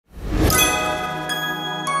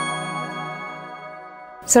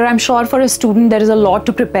Sir I am sure for a student there is a lot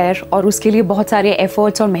to prepare और उसके लिए बहुत सारे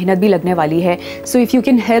एफर्ट्स और मेहनत भी लगने वाली है. So if you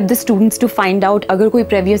can help the students to find out अगर कोई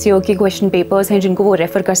प्रीवियस ईयर के क्वेश्चन पेपर्स हैं जिनको वो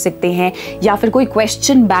रेफर कर सकते हैं या फिर कोई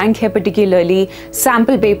क्वेश्चन बैंक है particularly,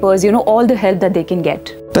 sample papers, you know, all the help that they can get.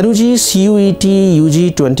 Tanu ji, CUET UG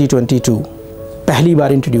 2022 पहली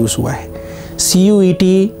बार इंट्रोड्यूस हुआ है. CUET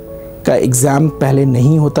का एग्ज़ाम पहले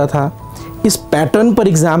नहीं होता था, इस पैटर्न पर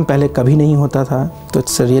एग्ज़ाम पहले कभी नहीं होता था. तो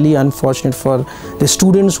it's really unfortunate for the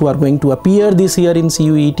students who are going to appear this year in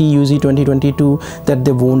CUET UG 2022 that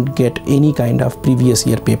they won't get any kind of previous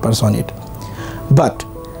year papers on it. But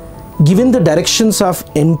given the directions of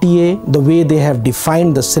NTA, the way they have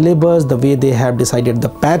defined the syllabus, the way they have decided the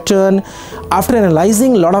pattern, after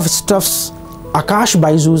analyzing a lot of stuffs, Aakash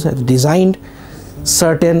BYJU'S has designed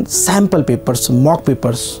certain sample papers, mock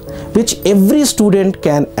papers, which every student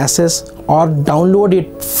can access or download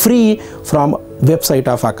it free from website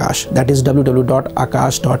of Aakash, that is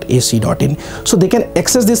www.aakash.ac.in. so they can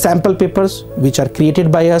access these sample papers which are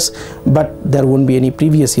created by us, but there won't be any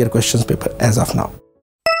previous year questions paper as of now.